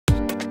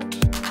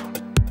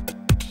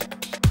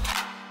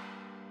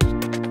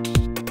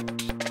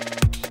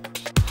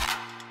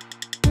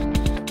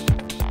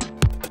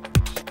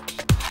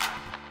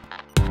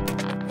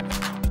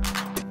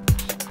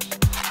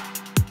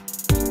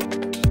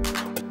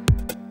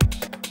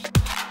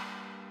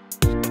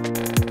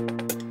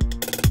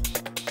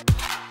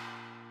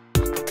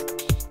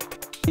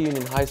Hey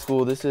Union High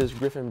School, this is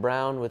Griffin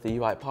Brown with the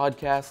UI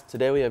Podcast.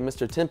 Today we have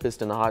Mr.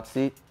 Tempest in the hot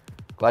seat.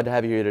 Glad to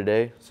have you here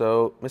today.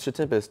 So, Mr.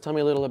 Tempest, tell me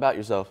a little about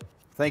yourself.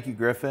 Thank you,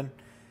 Griffin.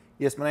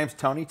 Yes, my name's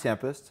Tony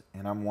Tempest,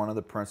 and I'm one of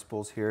the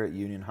principals here at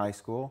Union High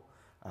School.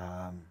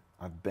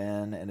 I've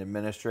been an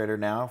administrator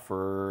now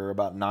for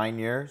about 9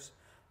 years,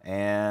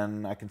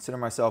 and I consider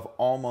myself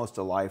almost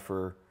a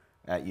lifer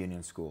at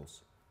Union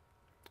Schools.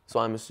 So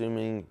I'm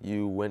assuming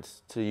you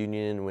went to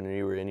Union when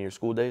you were in your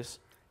school days?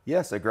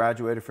 Yes, I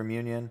graduated from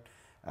Union,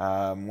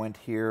 went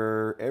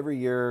here every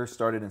year,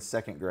 started in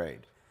second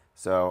grade.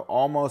 So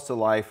almost a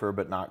lifer,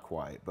 but not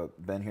quite.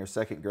 But been here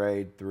second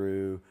grade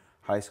through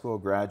high school,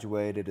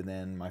 graduated, and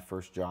then my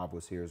first job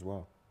was here as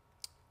well.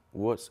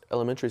 What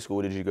elementary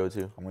school did you go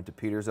to? I went to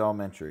Peters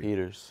Elementary.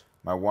 Peters.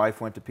 My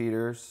wife went to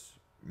Peters,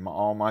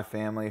 all my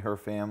family, her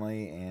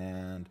family,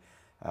 and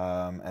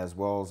as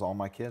well as all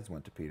my kids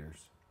went to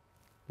Peters.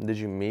 Did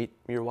you meet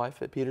your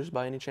wife at Peters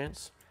by any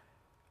chance?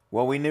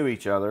 Well, we knew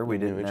each other. We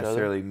didn't knew each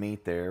necessarily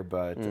meet there,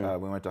 but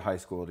we went to high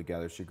school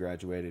together. She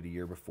graduated a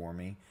year before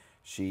me.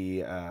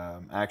 She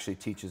actually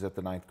teaches at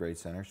the 9th grade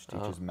center. She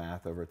teaches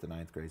math over at the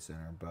 9th grade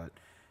center. But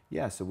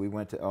yeah, so we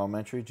went to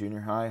elementary,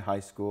 junior high, high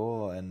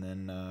school, and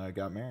then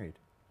got married.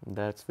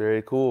 That's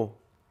very cool.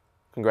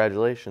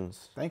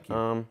 Congratulations. Thank you.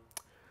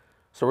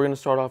 So we're going to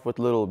start off with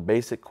little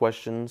basic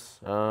questions.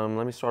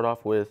 Let me start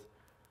off with,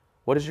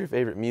 what is your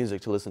favorite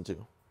music to listen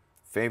to?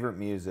 Favorite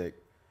music?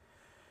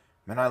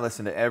 Man, I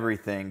listen to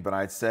everything, but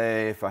I'd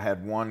say if I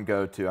had one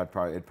go-to, it'd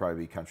probably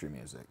be country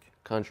music.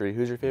 Country.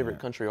 Who's your favorite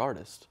country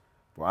artist?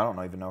 Well, I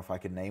don't even know if I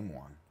could name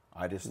one.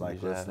 I just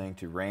like listening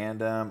to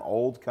random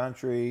old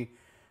country.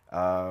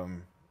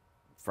 I'm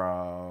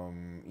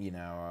trying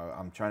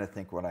to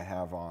think what I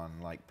have on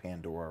like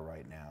Pandora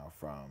right now,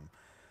 from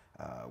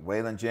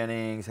Waylon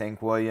Jennings,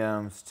 Hank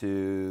Williams,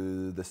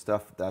 to the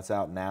stuff that's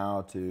out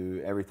now,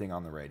 to everything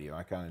on the radio.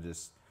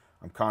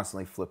 I'm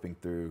constantly flipping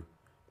through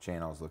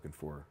channels looking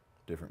for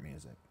different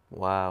music.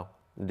 Wow.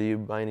 Do you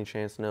by any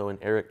chance know an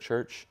Eric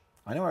Church?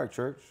 I know Eric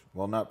Church.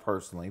 Well, not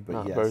personally, but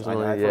Not yes,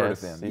 personally, I've heard of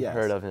him. You've Yes.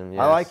 heard of him,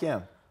 yes. I like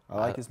him. I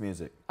like his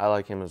music. I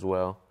like him as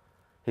well.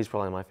 He's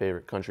probably my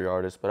favorite country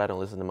artist, but I don't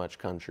listen to much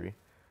country.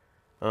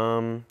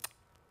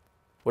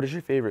 What is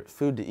your favorite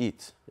food to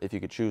eat, if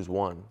you could choose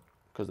one?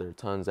 Because there are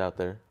tons out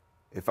there.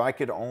 If I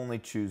could only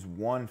choose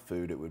one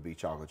food, it would be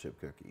chocolate chip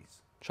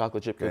cookies.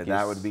 Chocolate chip cookies?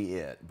 That would be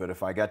it. But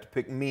if I got to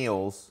pick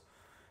meals,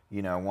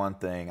 one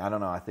thing, I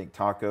don't know, I think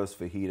tacos,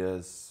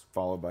 fajitas,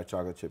 followed by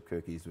chocolate chip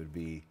cookies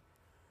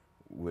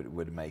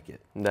would make it.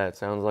 That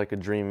sounds like a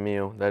dream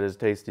meal. That is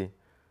tasty.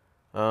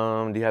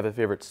 Do you have a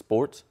favorite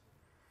sport?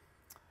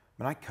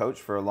 I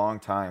coached for a long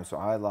time, so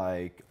I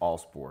like all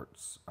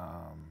sports.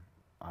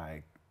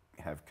 I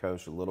have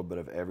coached a little bit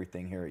of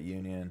everything here at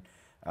Union.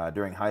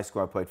 During high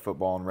school, I played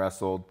football and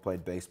wrestled,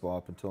 played baseball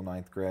up until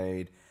 9th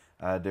grade,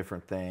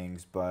 different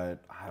things.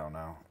 But I don't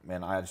know,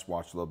 man, I just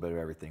watched a little bit of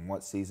everything.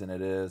 What season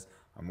it is,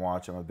 I'm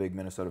a big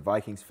Minnesota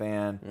Vikings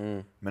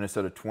fan,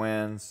 Minnesota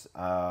Twins.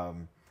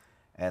 And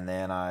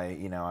then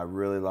I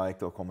really like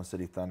the Oklahoma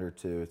City Thunder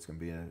too. It's going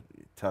to be a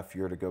tough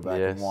year to go back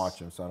and watch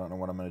them, so I don't know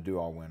what I'm going to do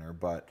all winter.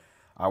 But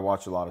I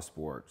watch a lot of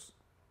sports.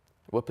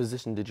 What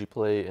position did you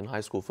play in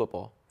high school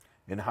football?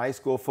 In high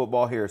school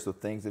football here, so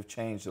things have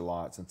changed a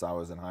lot since I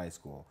was in high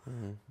school.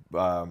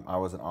 I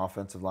was an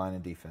offensive line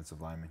and defensive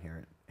lineman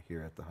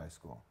here at the high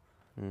school.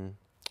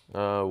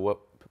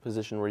 What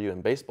position were you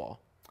in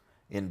baseball?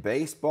 In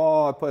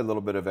baseball, I played a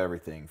little bit of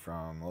everything,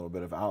 from a little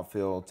bit of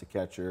outfield to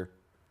catcher.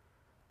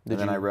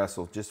 Then I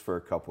wrestled just for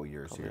a couple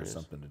years here,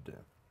 something to do.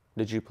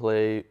 Did you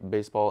play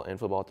baseball and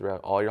football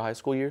throughout all your high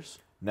school years?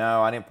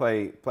 No, I didn't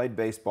played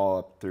baseball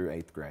up through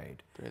 8th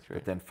grade.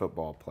 But then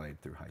football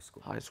played through high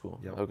school. High school,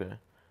 Yep. Okay.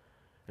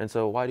 And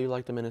so why do you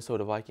like the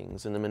Minnesota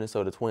Vikings and the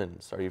Minnesota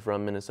Twins? Are you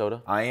from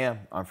Minnesota? I am.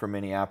 I'm from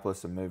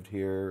Minneapolis. I moved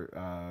here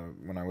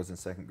when I was in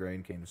second grade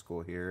and came to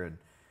school here, and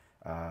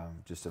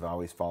just have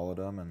always followed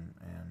them. And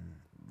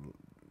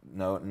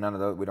no, none of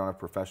those. We don't have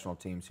professional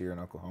teams here in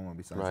Oklahoma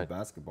besides the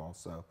basketball.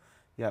 So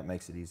yeah, it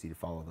makes it easy to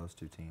follow those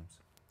two teams.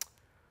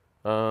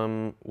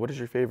 What is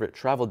your favorite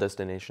travel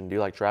destination? Do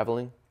you like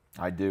traveling?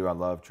 I do. I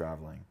love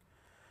traveling.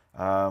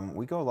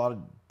 We go a lot of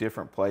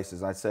different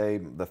places. I'd say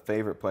the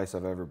favorite place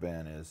I've ever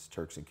been is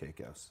Turks and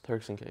Caicos.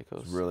 Turks and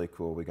Caicos. It's really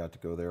cool. We got to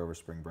go there over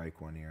spring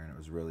break one year, and it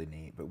was really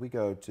neat. But we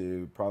go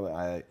to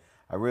I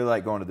really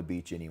like going to the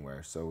beach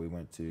anywhere. So we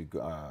went to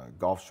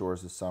Gulf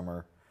Shores this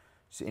summer.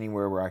 Just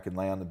anywhere where I can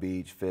lay on the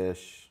beach,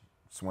 fish,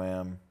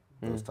 swim,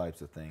 those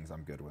types of things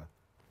I'm good with.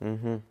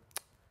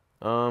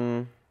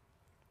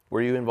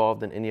 Were you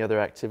involved in any other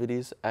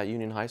activities at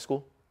Union High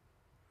School?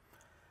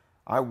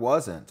 I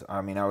wasn't.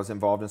 I mean, I was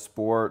involved in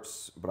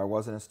sports, but I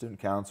wasn't in student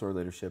council or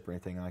leadership or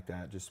anything like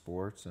that. Just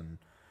sports and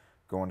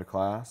going to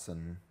class,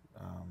 and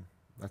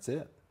that's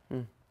it.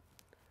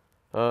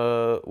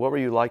 What were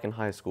you like in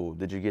high school?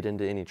 Did you get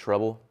into any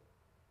trouble?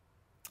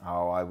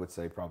 Oh, I would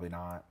say probably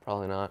not.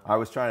 Probably not. I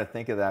was trying to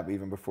think of that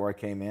even before I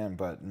came in,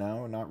 but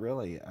no, not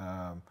really.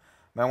 I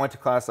went to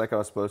class like I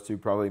was supposed to,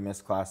 probably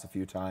missed class a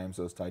few times,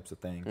 those types of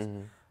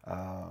things.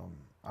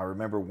 I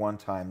remember one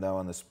time though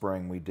in the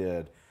spring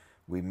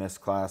we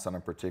missed class on a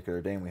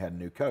particular day and we had a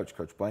new coach.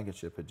 Coach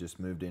Blankenship had just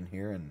moved in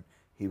here and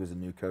he was a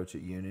new coach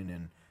at Union,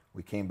 and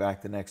we came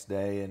back the next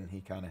day and he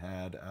kind of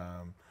had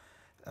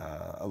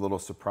a little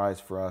surprise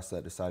for us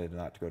that decided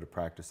not to go to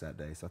practice that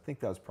day. So I think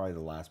that was probably the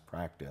last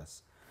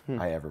practice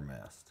I ever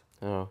missed.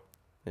 Oh,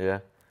 yeah.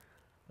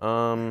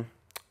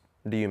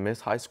 Do you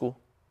miss high school?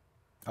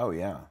 Oh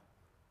yeah.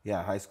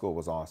 Yeah, high school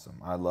was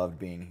awesome. I loved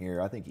being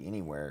here. I think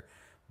anywhere,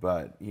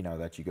 but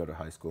that you go to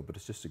high school, but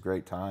it's just a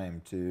great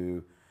time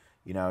to,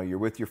 you're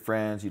with your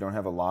friends. You don't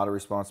have a lot of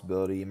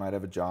responsibility. You might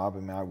have a job.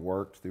 I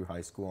worked through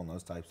high school and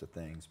those types of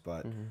things,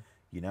 but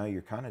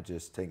you're kind of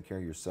just taking care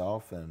of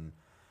yourself. And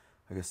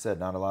like I said,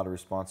 not a lot of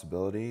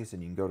responsibilities,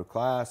 and you can go to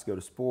class, go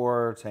to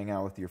sports, hang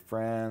out with your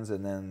friends.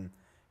 And then,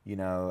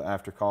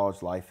 after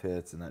college, life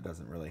hits and that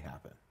doesn't really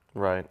happen.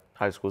 Right.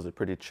 High school is a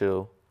pretty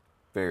chill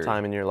Very.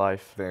 time in your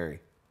life. Very.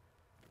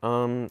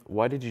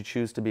 Why did you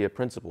choose to be a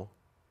principal?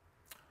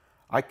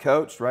 I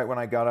coached right when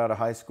I got out of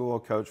high school.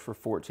 Coached for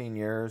 14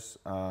 years.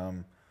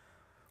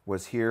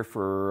 Was here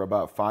for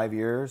about 5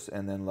 years,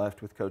 and then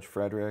left with Coach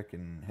Frederick.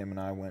 And him and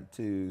I went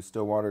to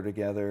Stillwater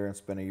together and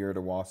spent a year at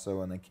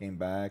Owasso, and then came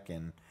back.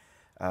 And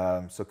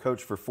so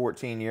coached for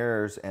 14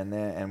 years,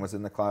 and was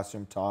in the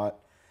classroom, taught,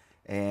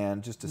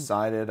 and just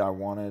decided I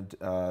wanted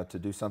to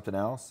do something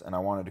else, and I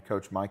wanted to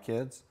coach my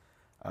kids.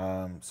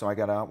 So I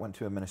got out, went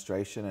to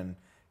administration, and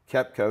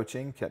kept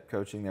coaching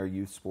their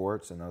youth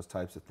sports and those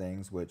types of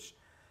things, which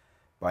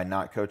by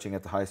not coaching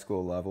at the high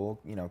school level,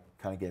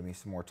 kind of gave me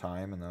some more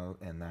time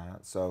in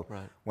that. So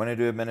went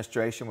into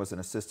administration, was an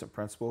assistant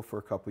principal for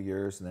a couple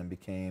years, and then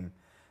became,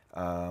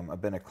 I've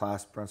been a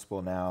class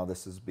principal now.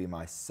 This is be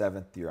my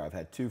 7th year. I've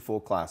had 2 full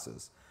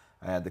classes.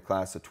 I had the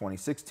class of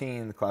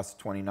 2016, the class of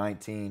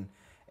 2019,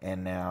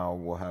 and now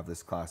we'll have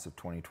this class of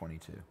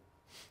 2022.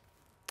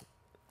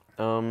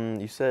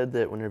 You said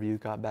that whenever you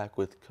got back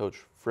with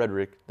Coach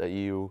Frederick that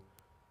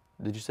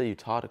did you say you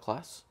taught a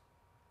class?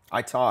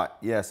 I taught,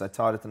 yes. I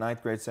taught at the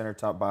 9th grade center,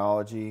 taught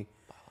biology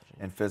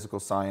and physical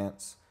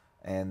science.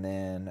 And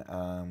then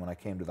when I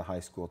came to the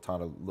high school,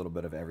 taught a little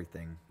bit of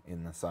everything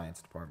in the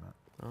science department.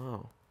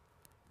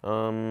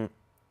 Oh.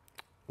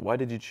 Why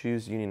did you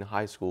choose Union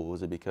High School?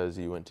 Was it because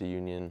you went to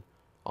Union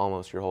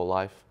almost your whole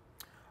life?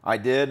 I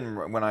did,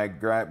 and when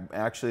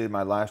actually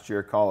my last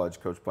year of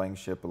college, Coach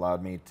Blankenship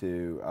allowed me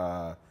to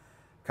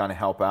kind of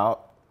help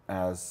out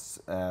as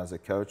a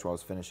coach while I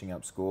was finishing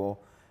up school,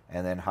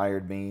 and then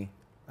hired me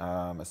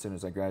as soon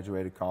as I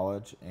graduated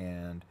college.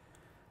 And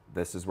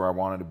this is where I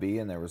wanted to be,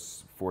 and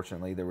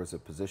fortunately there was a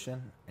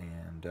position,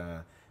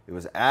 and it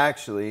was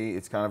actually,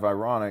 it's kind of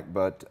ironic,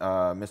 but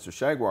Mr.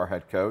 Shagwar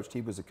had coached.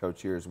 He was a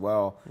coach here as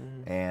well,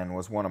 and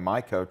was one of my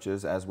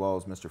coaches, as well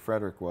as Mr.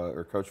 Frederick was,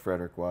 or Coach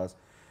Frederick was.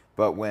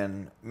 But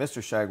when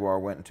Mr.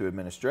 Shagwar went into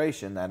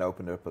administration, that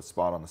opened up a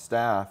spot on the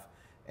staff,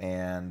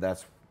 and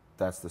that's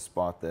the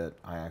spot that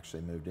I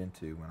actually moved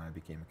into when I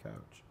became a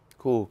coach.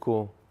 Cool,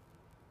 cool.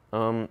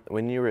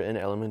 When you were in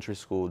elementary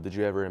school, did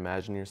you ever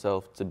imagine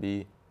yourself to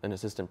be an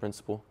assistant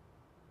principal?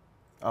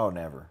 Oh,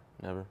 never.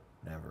 Never?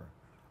 Never.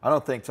 I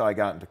don't think till I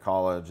got into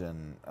college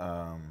and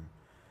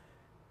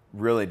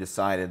really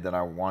decided that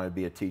I wanted to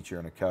be a teacher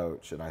and a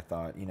coach. And I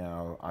thought,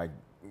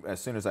 as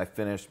soon as I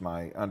finished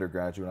my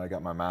undergraduate, I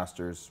got my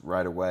master's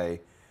right away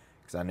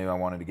because I knew I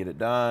wanted to get it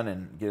done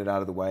and get it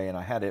out of the way. And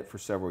I had it for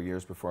several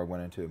years before I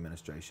went into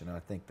administration. And I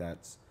think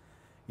that's,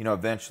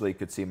 eventually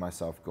could see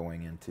myself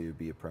going into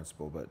be a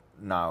principal, but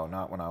no,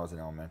 not when I was in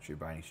elementary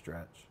by any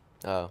stretch.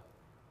 Oh.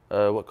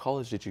 What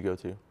college did you go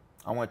to?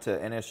 I went to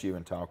NSU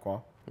in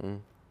Tahlequah.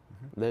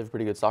 They have a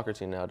pretty good soccer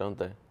team now, don't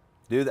they?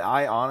 Dude,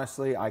 I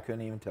honestly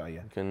couldn't even tell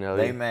you.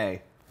 They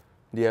may.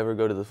 Do you ever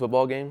go to the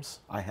football games?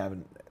 I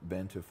haven't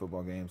been to a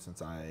football game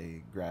since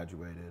I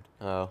graduated.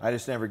 Oh. I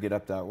just never get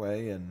up that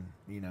way, and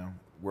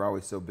we're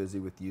always so busy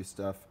with youth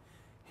stuff.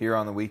 Here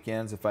on the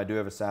weekends, if I do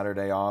have a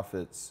Saturday off,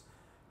 it's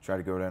try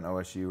to go to an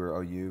OSU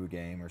or OU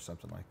game or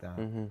something like that.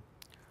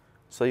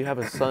 So you have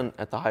a son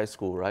at the high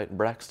school, right?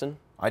 Braxton?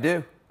 I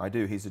do.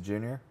 He's a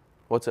junior.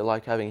 What's it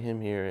like having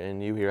him here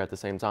and you here at the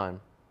same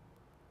time?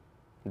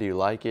 Do you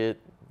like it?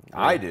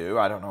 I do.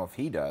 I don't know if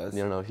he does.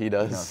 You don't know if he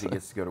does? If he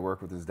gets to go to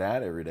work with his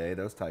dad every day,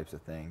 those types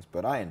of things.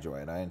 But I enjoy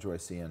it. I enjoy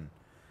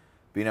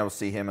being able to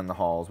see him in the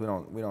halls. We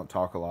don't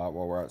talk a lot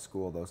while we're at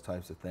school, those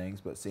types of things.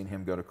 But seeing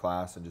him go to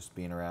class and just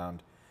being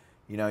around,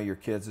 your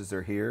kids as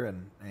they're here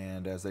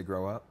and as they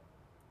grow up.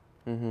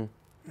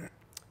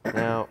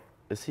 Now,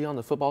 is he on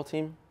the football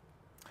team?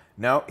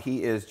 No,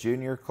 he is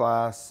junior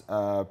class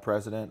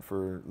president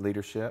for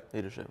leadership.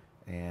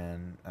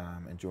 And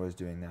enjoys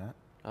doing that.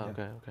 Oh,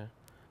 yeah. Okay.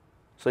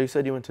 So you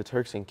said you went to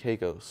Turks and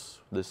Caicos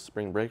this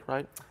spring break,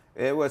 right?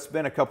 It's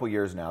been a couple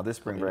years now. This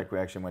spring break we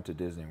actually went to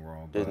Disney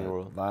World.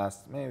 World.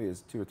 Maybe it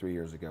was 2 or 3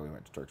 years ago we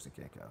went to Turks and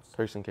Caicos.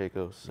 Turks and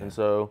Caicos. Yeah. And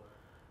so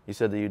you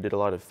said that you did a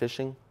lot of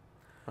fishing,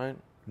 right?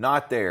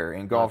 Not there.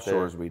 In Gulf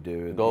Shores we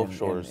do. Gulf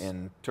Shores.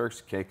 In Turks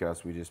and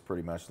Caicos we just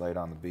pretty much laid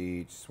on the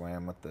beach,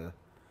 swam with the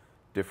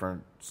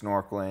different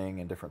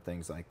snorkeling and different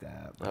things like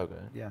that. But, okay.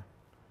 Yeah.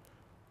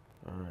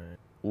 All right.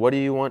 What do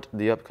you want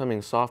the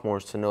upcoming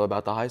sophomores to know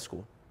about the high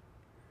school?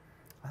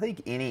 I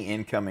think any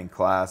incoming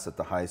class at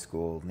the high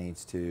school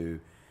needs to,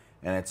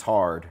 and it's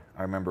hard.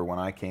 I remember when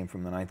I came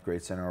from the ninth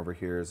grade center over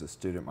here as a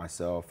student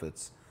myself,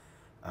 it's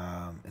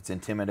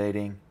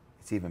intimidating.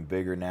 It's even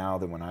bigger now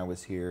than when I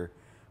was here.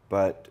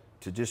 But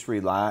to just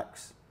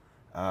relax,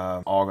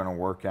 all going to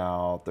work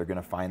out. They're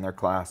going to find their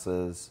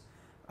classes.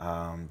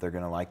 They're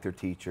going to like their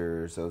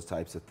teachers, those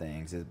types of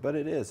things. But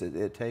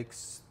it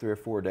takes 3 or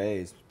 4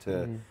 days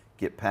to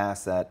get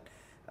past that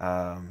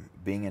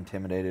being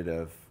intimidated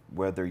of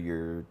whether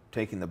you're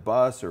taking the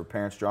bus or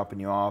parents dropping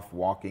you off,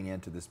 walking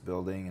into this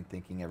building and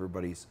thinking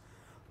everybody's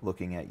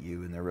looking at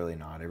you, and they're really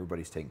not.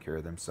 Everybody's taking care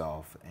of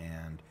themselves.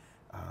 And,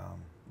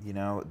 you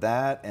know,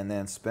 that, and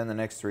then spend the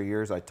next 3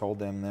 years. I told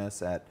them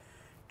this at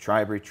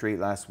Tribe Retreat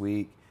last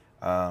week.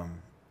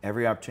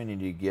 Every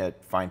opportunity you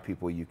get, find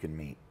people you can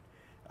meet.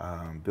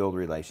 Build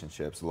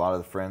relationships. A lot of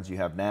the friends you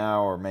have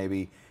now, or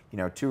maybe, you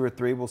know, 2 or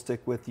 3 will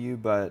stick with you,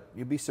 but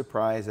you'll be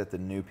surprised at the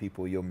new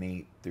people you'll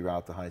meet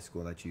throughout the high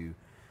school that you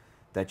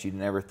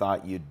never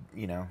thought you'd,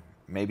 you know,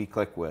 maybe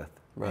click with.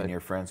 Right. And you're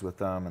friends with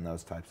them and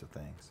those types of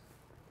things.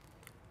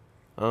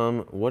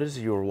 What is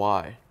your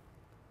why?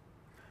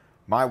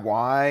 My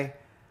why,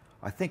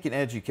 I think in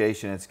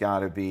education it's got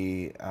to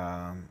be,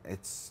 I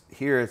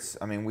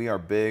mean, we are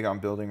big on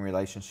building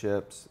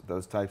relationships,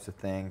 those types of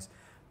things.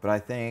 But I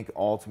think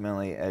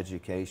ultimately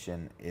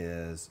education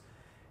is,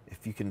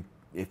 if you can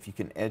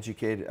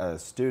educate a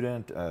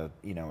student,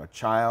 you know, a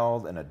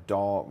child, an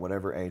adult,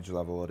 whatever age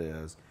level it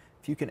is,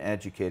 if you can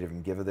educate them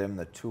and give them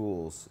the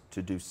tools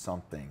to do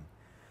something,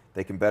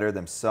 they can better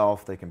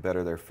themselves, they can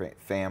better their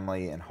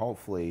family, and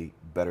hopefully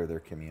better their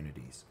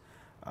communities.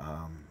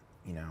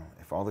 You know,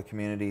 if all the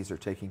communities are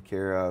taking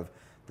care of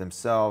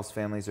themselves,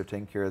 families are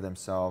taking care of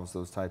themselves,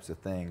 those types of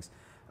things,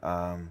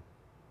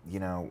 you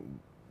know,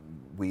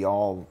 we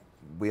all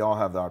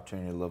have the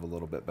opportunity to live a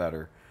little bit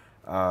better.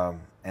 And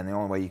the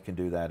only way you can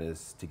do that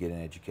is to get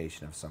an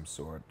education of some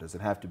sort. Does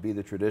it have to be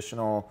the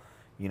traditional,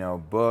 you know,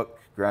 book,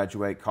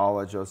 graduate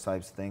college, those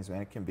types of things?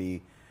 Man, it can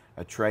be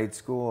a trade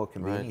school, it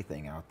can be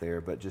anything out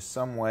there, but just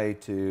some way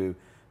to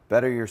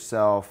better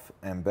yourself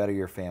and better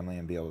your family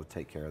and be able to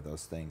take care of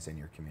those things in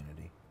your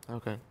community.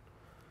 Okay.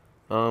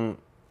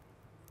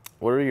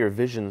 What are your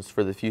visions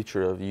for the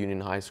future of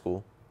Union High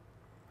School?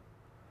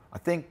 I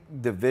think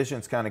the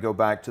visions kind of go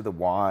back to the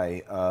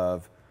why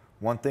of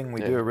one thing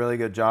we do a really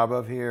good job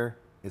of here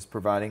is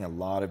providing a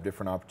lot of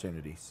different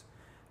opportunities.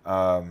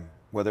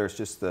 Whether it's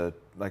just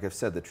like I've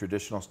said, the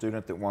traditional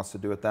student that wants to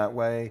do it that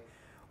way,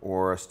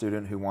 or a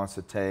student who wants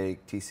to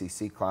take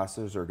TCC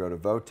classes or go to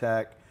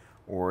VOTEC,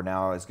 or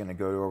now is going to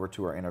go over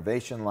to our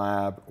innovation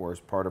lab, or as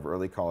part of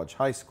early college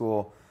high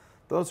school.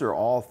 Those are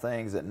all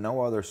things that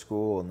no other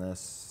school in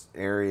this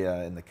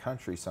area in the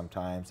country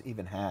sometimes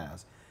even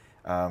has.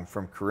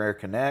 From Career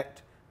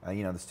Connect,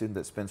 you know, the student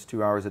that spends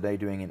 2 hours a day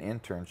doing an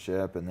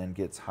internship and then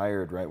gets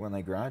hired right when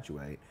they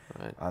graduate.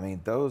 Right. I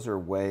mean, those are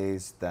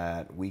ways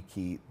that we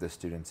keep the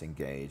students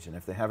engaged. And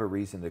if they have a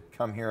reason to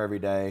come here every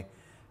day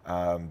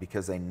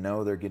because they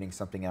know they're getting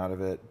something out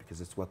of it,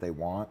 because it's what they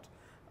want,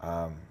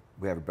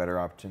 we have a better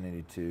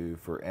opportunity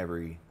for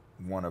every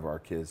one of our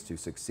kids to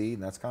succeed.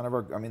 And that's kind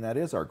of that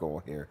is our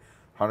goal here,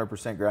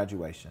 100%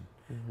 graduation.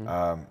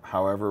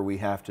 However we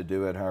have to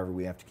do it, however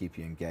we have to keep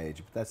you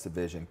engaged. But that's the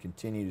vision,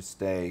 continue to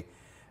stay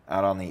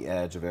out on the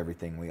edge of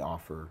everything we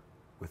offer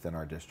within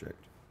our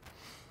district.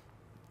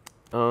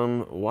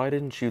 Why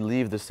didn't you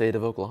leave the state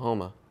of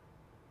Oklahoma?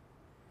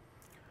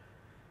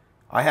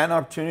 I had an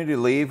opportunity to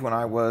leave when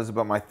I was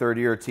about my 3rd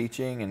year of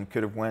teaching, and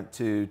could have went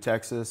to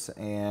Texas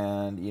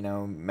and, you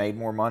know, made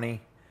more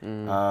money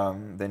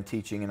than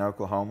teaching in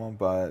Oklahoma.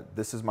 But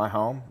this is my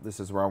home. This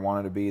is where I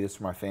wanted to be. This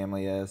is where my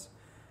family is.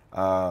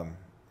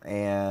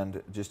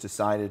 And just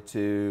decided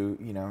to,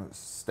 you know,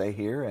 stay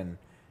here and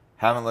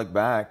haven't looked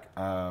back.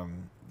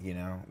 You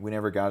know,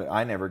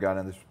 I never got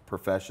in this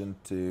profession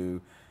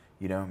to,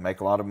 you know,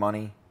 make a lot of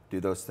money, do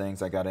those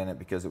things. I got in it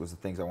because it was the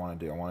things I wanted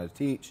to do. I wanted to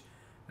teach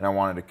and I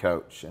wanted to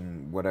coach,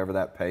 and whatever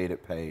that paid,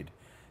 it paid.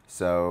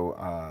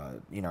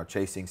 So, you know,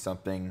 chasing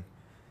something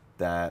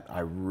that I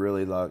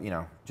really love, you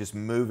know, just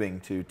moving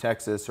to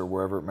Texas or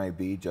wherever it may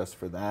be just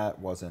for that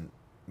wasn't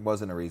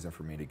a reason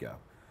for me to go.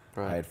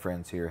 Right. I had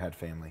friends here, had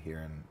family here,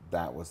 and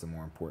that was the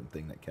more important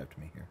thing that kept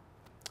me here.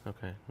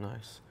 Okay,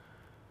 nice.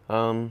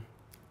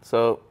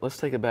 So let's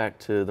take it back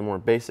to the more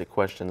basic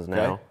questions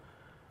now.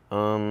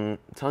 Okay.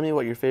 Tell me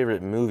what your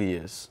favorite movie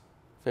is.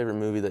 Favorite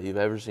movie that you've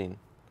ever seen?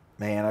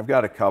 Man, I've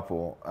got a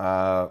couple.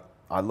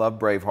 I love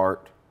Braveheart.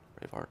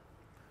 Braveheart.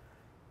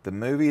 The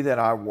movie that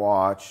I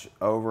watch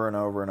over and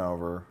over and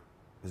over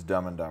is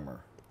Dumb and Dumber.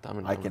 Dumb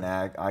and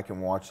Dumber. I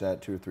can watch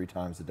that 2 or 3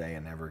 times a day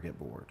and never get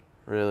bored.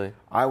 Really?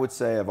 I would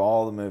say of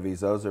all the movies,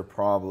 those are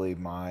probably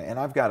and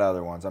I've got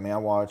other ones. I mean, I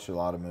watch a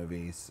lot of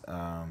movies.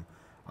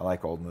 I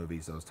like old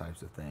movies, those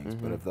types of things.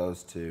 But of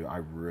those 2, I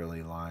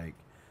really like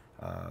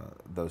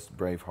those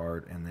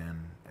Braveheart. And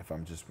then if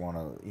I'm just want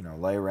to, you know,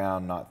 lay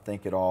around, not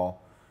think at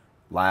all,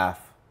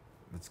 laugh,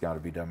 it's got to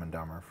be Dumb and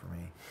Dumber for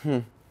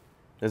me.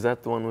 Is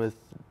that the one with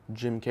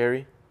Jim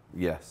Carrey?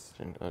 Yes.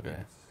 Okay.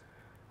 Yes.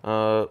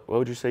 What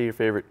would you say your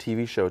favorite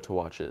TV show to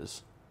watch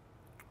is?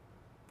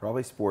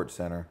 Probably Sports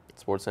Center.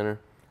 Sports Center?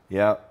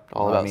 Yep.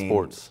 All about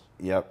sports.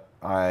 Yep.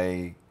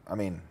 I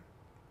mean,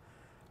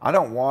 I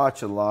don't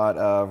watch a lot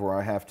of where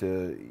I have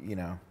to,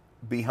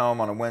 be home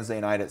on a Wednesday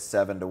night at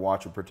 7 to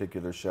watch a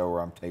particular show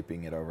where I'm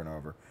taping it over and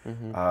over.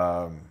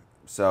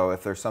 So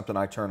if there's something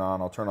I turn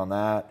on, I'll turn on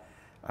that.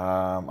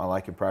 I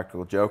like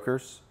Impractical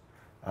Jokers.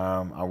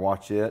 I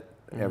watch it,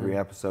 every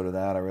episode of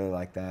that. I really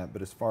like that.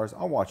 But as far as,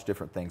 I'll watch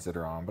different things that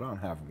are on, but I don't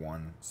have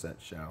one set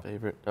show.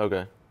 Favorite?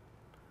 Okay.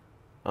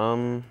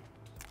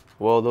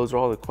 Well, those are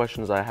all the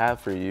questions I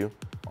have for you.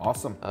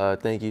 Awesome.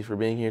 Thank you for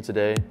being here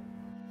today.